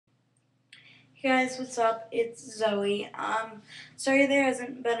Hey guys, what's up? It's Zoe. Sorry there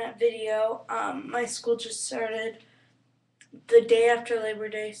hasn't been a video. My school just started the day after Labor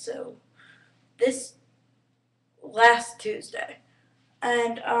Day, so this last Tuesday.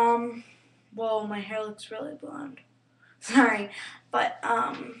 And, well, my hair looks really blonde. Sorry, but,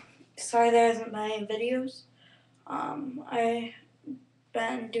 sorry there hasn't been any videos. I've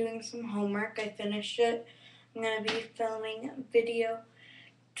been doing some homework. I finished it. I'm gonna be filming a video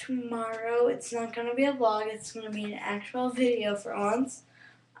tomorrow. It's not going to be a vlog, it's going to be an actual video for once.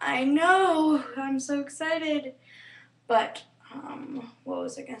 I know, I'm so excited. But, what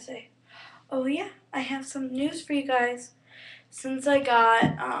was I going to say? Oh yeah, I have some news for you guys. Since I got,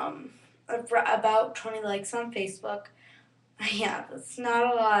 about 20 likes on Facebook, yeah, that's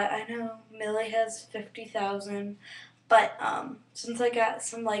not a lot. I know Millie has 50,000, but, since I got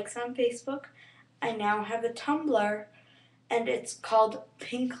some likes on Facebook, I now have a Tumblr, and it's called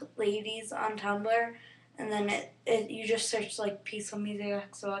Pink Ladies on Tumblr. And then you just search like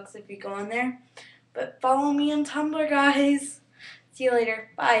peacelovemusicxox if you go on there. But follow me on Tumblr, guys. See you later.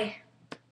 Bye.